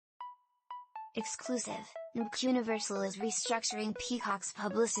Exclusive, NBCUniversal is restructuring Peacock's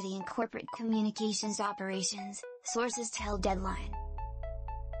publicity and corporate communications operations, sources tell Deadline.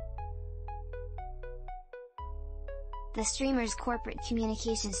 The streamer's corporate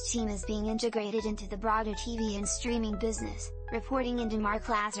communications team is being integrated into the broader TV and streaming business, reporting into Mark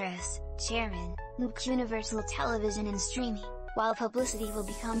Lazarus, chairman, NBCUniversal Television and Streaming, while publicity will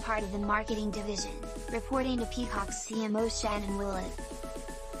become part of the marketing division, reporting to Peacock's CMO Shannon Willett.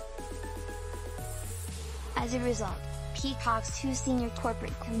 As a result, Peacock's two senior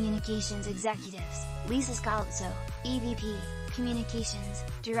corporate communications executives, Lisa Scalzo, EVP, Communications,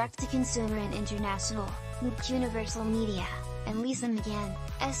 Direct-to-Consumer and International, NBCUniversal Media, and Lisa McGann,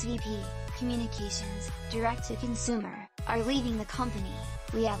 SVP, Communications, Direct-to-Consumer, are leaving the company,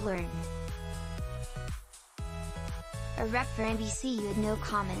 we have learned. A rep for NBC had no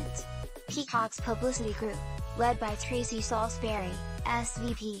comment. Peacock's publicity group, led by Tracy Salisbury,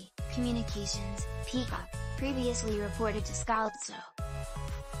 SVP, Communications, Peacock, previously reported to Scalzo.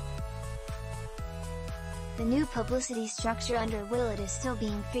 The new publicity structure under Willett is still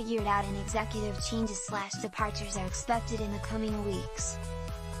being figured out and executive changes/departures are expected in the coming weeks.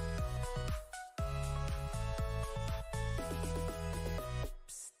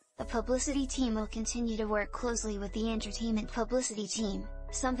 The publicity team will continue to work closely with the entertainment publicity team,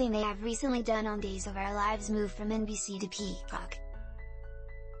 something they have recently done on Days of Our Lives' move from NBC to Peacock.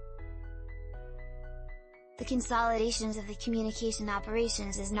 The consolidations of the communication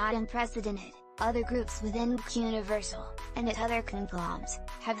operations is not unprecedented. Other groups within NBCUniversal, and at other conglomerates,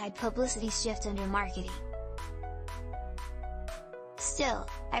 have had publicity shift under marketing. Still,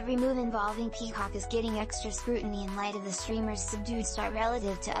 every move involving Peacock is getting extra scrutiny in light of the streamer's subdued start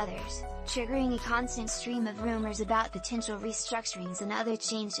relative to others, triggering a constant stream of rumors about potential restructurings and other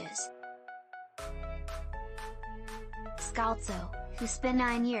changes. Scalzo, who spent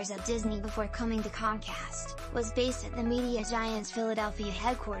 9 years at Disney before coming to Comcast, was based at the media giant's Philadelphia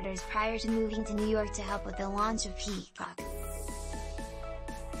headquarters prior to moving to New York to help with the launch of Peacock.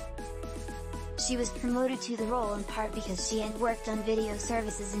 She was promoted to the role in part because she had worked on video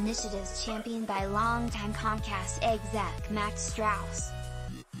services initiatives championed by longtime Comcast exec Max Strauss.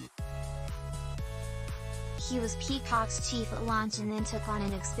 He was Peacock's chief at launch and then took on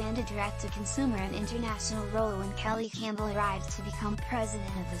an expanded direct-to-consumer and international role when Kelly Campbell arrived to become president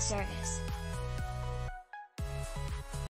of the service.